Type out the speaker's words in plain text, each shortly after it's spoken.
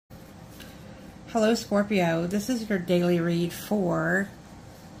Hello Scorpio, this is your daily read for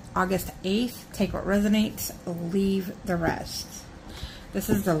August 8th. Take what resonates, leave the rest. This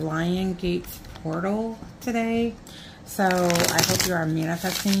is the Lion Gates portal today. So I hope you are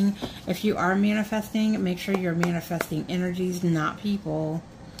manifesting. If you are manifesting, make sure you're manifesting energies, not people,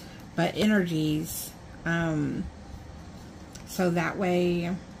 but energies. So that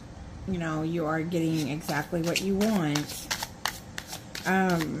way, you know, you are getting exactly what you want.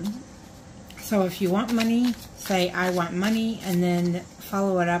 So if you want money, say I want money, and then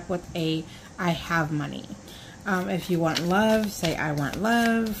follow it up with a I have money. If you want love, say I want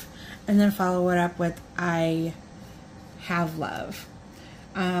love, and then follow it up with I have love.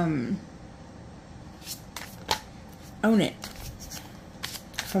 Own it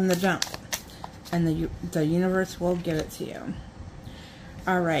from the jump, and the universe will give it to you.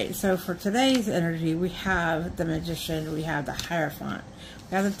 Alright, so for today's energy, we have the Magician, we have the Hierophant,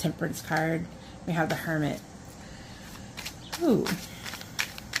 we have the Temperance card, we have the Hermit. Ooh.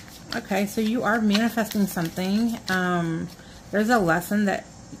 Okay, so you are manifesting something. There's a lesson that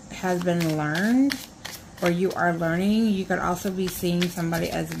has been learned, or you are learning. You could also be seeing somebody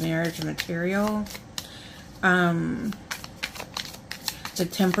as marriage material. The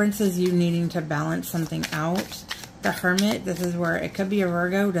Temperance is you needing to balance something out. The Hermit, this is where it could be a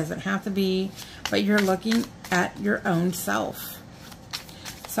Virgo, doesn't have to be, but you're looking at your own self.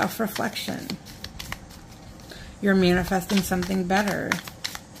 Self-reflection. You're manifesting something better,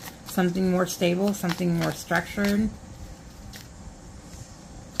 something more stable, something more structured.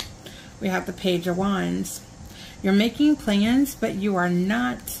 We have the Page of Wands. You're making plans, but you are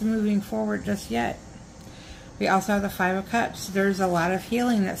not moving forward just yet. We also have the Five of Cups. There's a lot of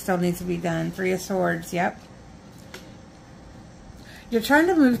healing that still needs to be done. Three of Swords, yep. You're trying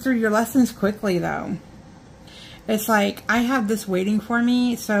to move through your lessons quickly, though. It's like, I have this waiting for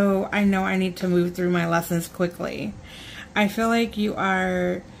me, so I know I need to move through my lessons quickly. I feel like you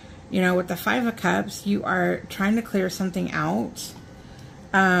are, you know, with the Five of Cups, you are trying to clear something out.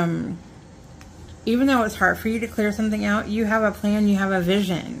 Even though it's hard for you to clear something out, you have a plan, you have a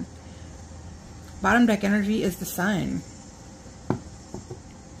vision. Bottom deck energy is the Sun.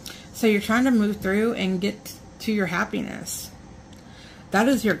 So you're trying to move through and get to your happiness. That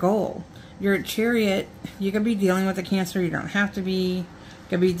is your goal. You're a Chariot. You could be dealing with a Cancer. You don't have to be. You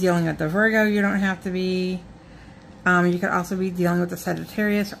could be dealing with the Virgo. You don't have to be. You could also be dealing with a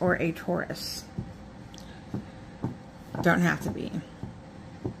Sagittarius or a Taurus. Don't have to be.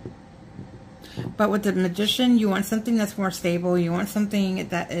 But with the Magician, you want something that's more stable. You want something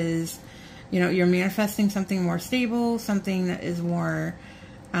that is, you know, you're manifesting something more stable, something that is more,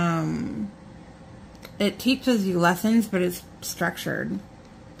 it teaches you lessons, but it's structured.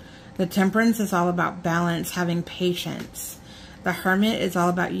 The Temperance is all about balance, having patience. The Hermit is all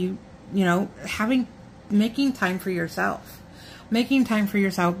about you, you know, making time for yourself. Making time for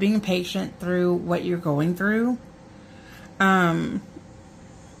yourself, being patient through what you're going through. And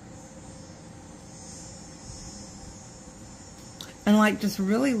like just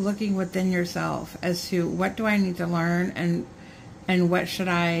really looking within yourself as to what do I need to learn, and what should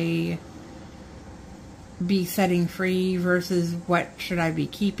I be setting free versus what should I be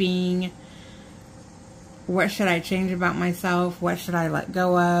keeping. What should I change about myself? What should I let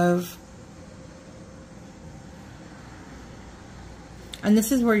go of? And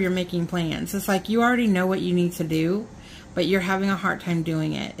this is where you're making plans. It's like you already know what you need to do, but you're having a hard time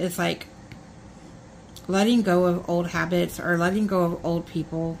doing it. It's like letting go of old habits or letting go of old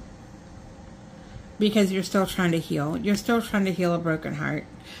people because you're still trying to heal. You're still trying to heal a broken heart,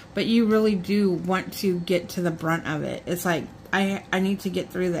 but you really do want to get to the brunt of it. It's like, I need to get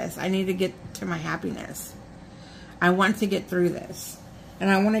through this. I need to get to my happiness. I want to get through this,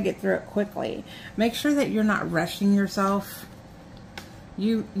 and I want to get through it quickly. Make sure that you're not rushing yourself.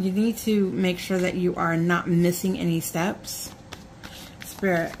 You need to make sure that you are not missing any steps.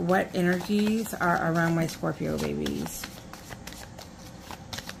 Spirit, what energies are around my Scorpio babies?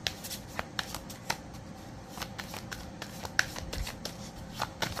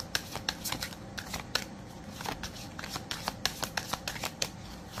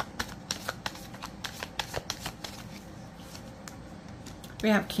 We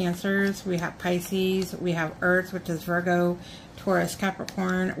have Cancers, we have Pisces, we have Earth, which is Virgo, Taurus,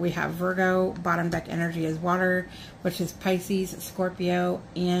 Capricorn. We have Virgo, bottom deck energy is water, which is Pisces, Scorpio,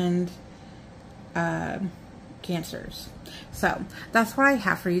 and Cancers. So that's what I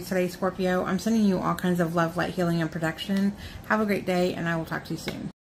have for you today, Scorpio. I'm sending you all kinds of love, light, healing, and protection. Have a great day, and I will talk to you soon.